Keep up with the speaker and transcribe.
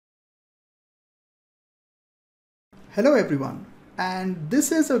Hello everyone, and this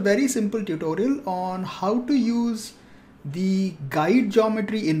is a very simple tutorial on how to use the guide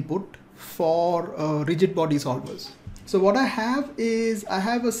geometry input for rigid body solvers. So what I have is I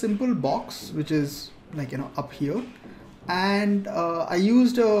have a simple box which is up here, and I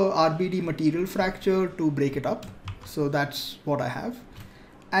used a RBD material fracture to break it up. So that's what I have,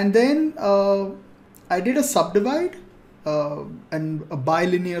 and then I did a subdivide and a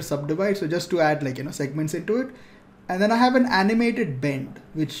bilinear subdivide, so just to add segments into it. And then I have an animated bend,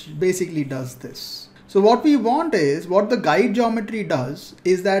 which basically does this. So what we want is, what the guide geometry does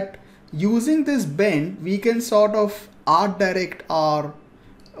is that using this bend, we can sort of art direct our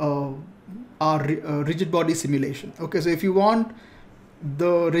rigid body simulation. Okay, so if you want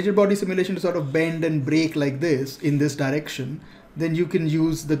the rigid body simulation to sort of bend and break like this in this direction, then you can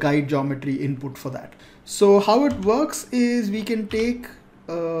use the guide geometry input for that. So how it works is we can take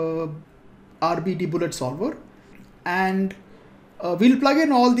RBD bullet solver, and we'll plug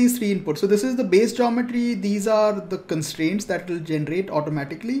in all these three inputs. So this is the base geometry, these are the constraints that will generate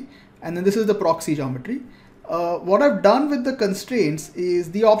automatically, and then this is the proxy geometry. What I've done with the constraints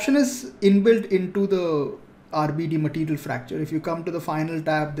is the option is inbuilt into the RBD material fracture. If you come to the final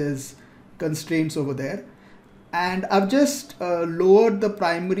tab, there's constraints over there, and I've just lowered the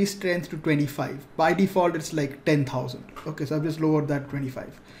primary strength to 25. By default it's like 10,000. Okay, so I've just lowered that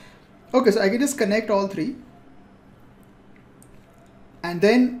 25. Okay, so I can just connect all three. And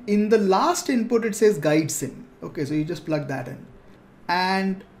then in the last input, it says guide sim. Okay, so you just plug that in.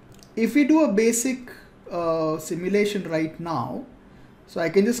 And if we do a basic simulation right now, so I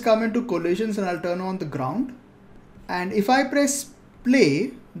can just come into collisions and I'll turn on the ground. And if I press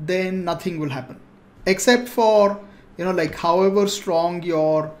play, then nothing will happen. Except for, like however strong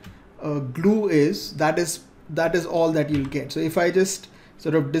your glue is, that is all that you'll get. So if I just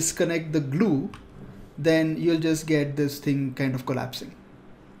sort of disconnect the glue, then you'll just get this thing kind of collapsing.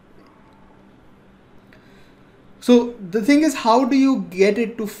 So the thing is, how do you get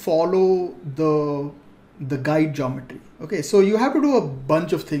it to follow the guide geometry? Okay, so you have to do a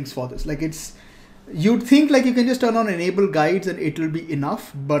bunch of things for this. You'd think like you can just turn on enable guides and it will be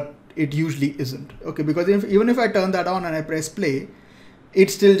enough, but it usually isn't. Okay, because even if I turn that on and I press play, it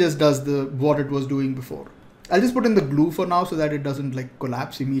still just does what it was doing before. I'll just put in the glue for now so that it doesn't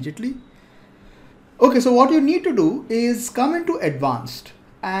collapse immediately. Okay, so what you need to do is come into advanced,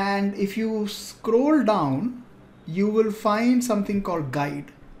 and if you scroll down, you will find something called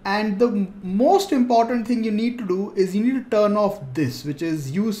guide. And the most important thing you need to do is you need to turn off this, which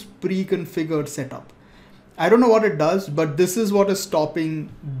is use pre-configured setup. I don't know what it does, but this is what is stopping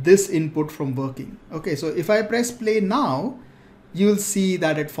this input from working. Okay, so if I press play now, you'll see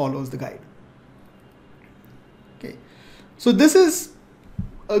that it follows the guide. Okay, so this is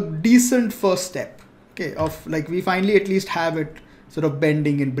a decent first step. Okay, of we finally at least have it sort of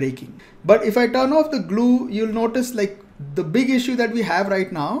bending and breaking. But if I turn off the glue, you'll notice the big issue that we have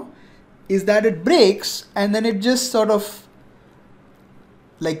right now is that it breaks and then it just sort of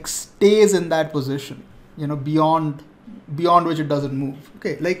stays in that position, beyond which it doesn't move.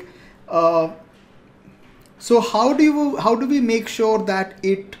 Okay, so how do we make sure that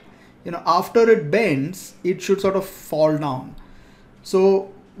it, after it bends, it should sort of fall down?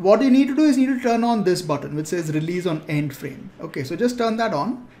 So what you need to do is you need to turn on this button which says release on end frame. Okay, so just turn that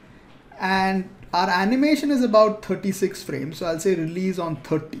on, and our animation is about 36 frames. So I'll say release on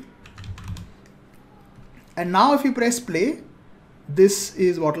 30. And now if you press play, this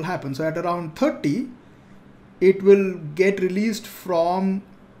is what will happen. So at around 30, it will get released from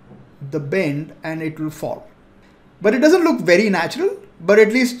the bend and it will fall. But it doesn't look very natural, but at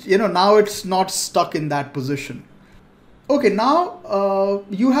least, now it's not stuck in that position. Okay, now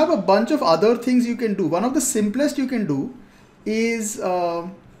you have a bunch of other things you can do. One of the simplest you can do is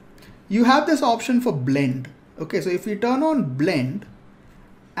you have this option for blend. Okay, so if we turn on blend,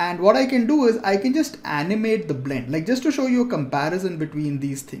 and what I can do is I can just animate the blend, just to show you a comparison between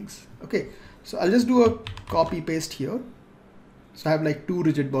these things. Okay, so I'll just do a copy paste here. So I have two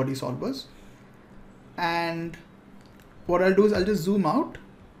rigid body solvers, and what I'll do is I'll just zoom out.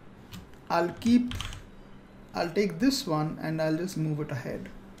 I'll take this one and I'll just move it ahead,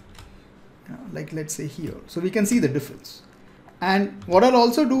 let's say here. So we can see the difference. And what I'll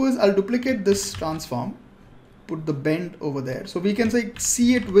also do is I'll duplicate this transform, put the bend over there. So we can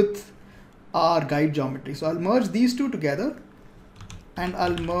see it with our guide geometry. So I'll merge these two together, and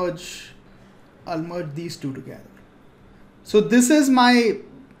I'll merge these two together. So this is my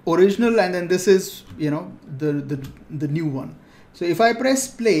original, and then this is, the new one. So if I press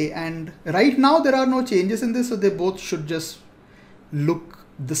play, and right now there are no changes in this, so they both should just look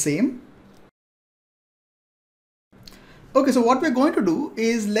the same. Okay, so what we're going to do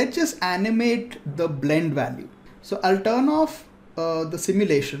is let's just animate the blend value. So I'll turn off the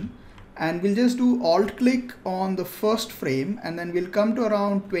simulation and we'll just do alt click on the first frame and then we'll come to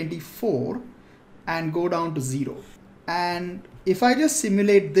around 24 and go down to 0. And if I just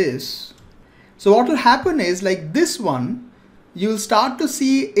simulate this, so what will happen is like this one, you'll start to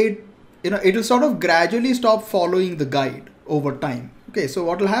see it, it will sort of gradually stop following the guide over time. Okay, so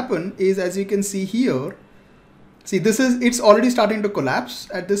what will happen is, as you can see here, see it's already starting to collapse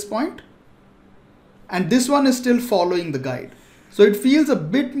at this point, and this one is still following the guide. So it feels a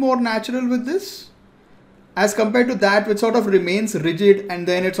bit more natural with this as compared to that which sort of remains rigid and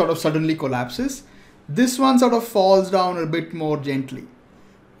then it sort of suddenly collapses. This one sort of falls down a bit more gently.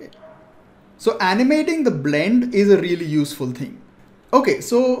 So animating the blend is a really useful thing. Okay,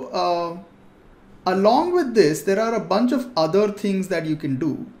 so along with this, there are a bunch of other things that you can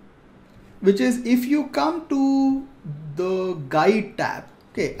do, which is if you come to the guide tab,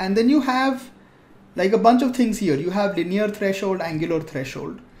 okay, and then you have like a bunch of things here. You have linear threshold, angular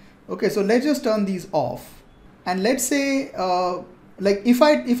threshold. Okay, so let's just turn these off. And let's say, like if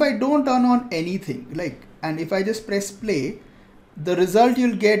I don't turn on anything, like, and if I just press play, the result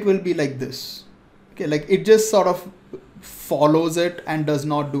you'll get will be like this. Okay, like it just sort of follows it and does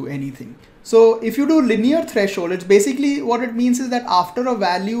not do anything. So if you do linear threshold, it's basically what it means is that after a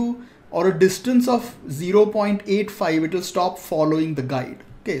value or a distance of 0.85, it will stop following the guide.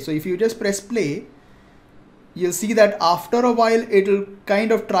 Okay, so if you just press play, you'll see that after a while, it'll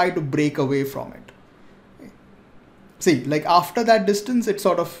kind of try to break away from it. Okay. See, like after that distance, it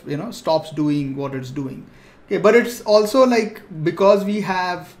sort of, stops doing what it's doing. Okay, but it's also like, because we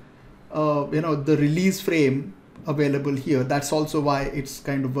have, the release frame available here, that's also why it's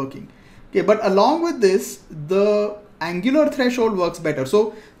kind of working. Okay, but along with this, the angular threshold works better.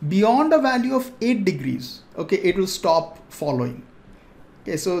 So beyond a value of 8 degrees, okay, it will stop following.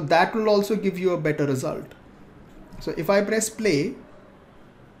 Okay, so that will also give you a better result. So if I press play,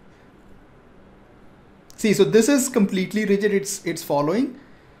 see, so this is completely rigid, it's following.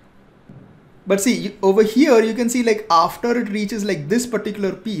 But see, over here, you can see like after it reaches like this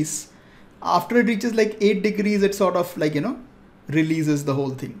particular piece, after it reaches like 8 degrees, it sort of like, releases the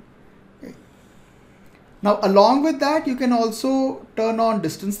whole thing. Okay. Now, along with that, you can also turn on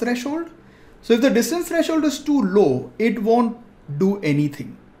distance threshold. So if the distance threshold is too low, it won't do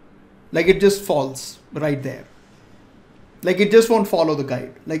anything. Like it just falls right there. Like it just won't follow the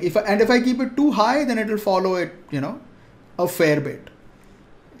guide. Like if I keep it too high, then it will follow it, a fair bit.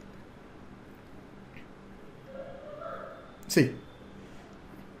 See.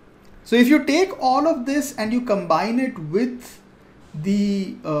 So if you take all of this and you combine it with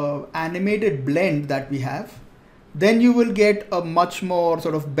the animated blend that we have, then you will get a much more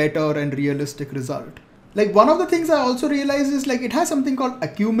sort of better and realistic result. Like one of the things I also realized is like it has something called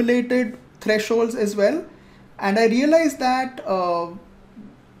accumulated thresholds as well. And I realized that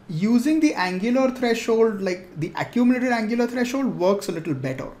using the angular threshold, like the accumulated angular threshold works a little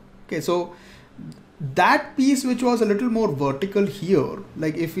better. Okay, so that piece which was a little more vertical here,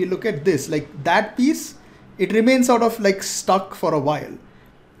 like if we look at this, like that piece, it remains sort of like stuck for a while.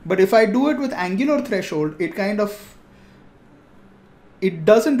 But if I do it with angular threshold, it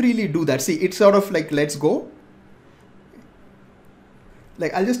doesn't really do that. See, it's sort of like, let's go.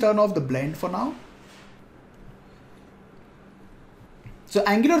 Like I'll just turn off the blend for now. So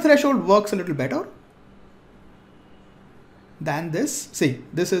angular threshold works a little better than this. See,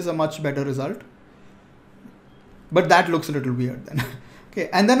 this is a much better result. But that looks a little weird then. Okay,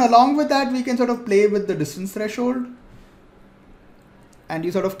 and then along with that, we can sort of play with the distance threshold. And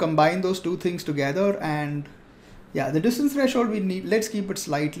you sort of combine those two things together. And yeah, the distance threshold we need, let's keep it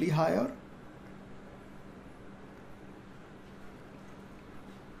slightly higher.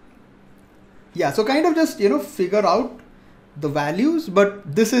 Yeah, so kind of just, figure out the values,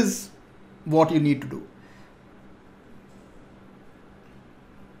 but this is what you need to do.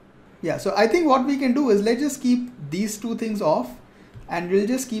 Yeah, so I think what we can do is let's just keep these two things off and we'll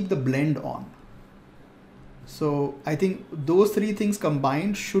just keep the blend on. So I think those three things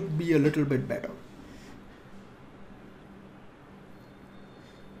combined should be a little bit better.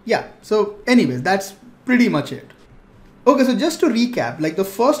 Yeah, so anyways, that's pretty much it. Okay, so just to recap, like the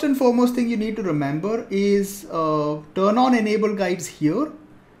first and foremost thing you need to remember is turn on enable guides here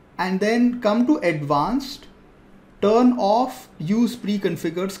and then come to advanced, turn off use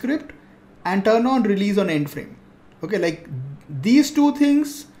pre-configured script and turn on release on end frame. Okay, like these two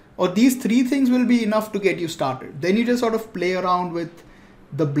things or these three things will be enough to get you started. Then you just sort of play around with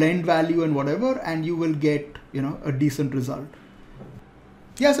the blend value and whatever, and you will get, a decent result.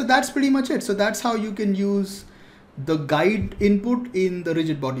 Yeah, so that's pretty much it. So that's how you can use the guide input in the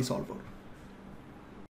rigid body solver.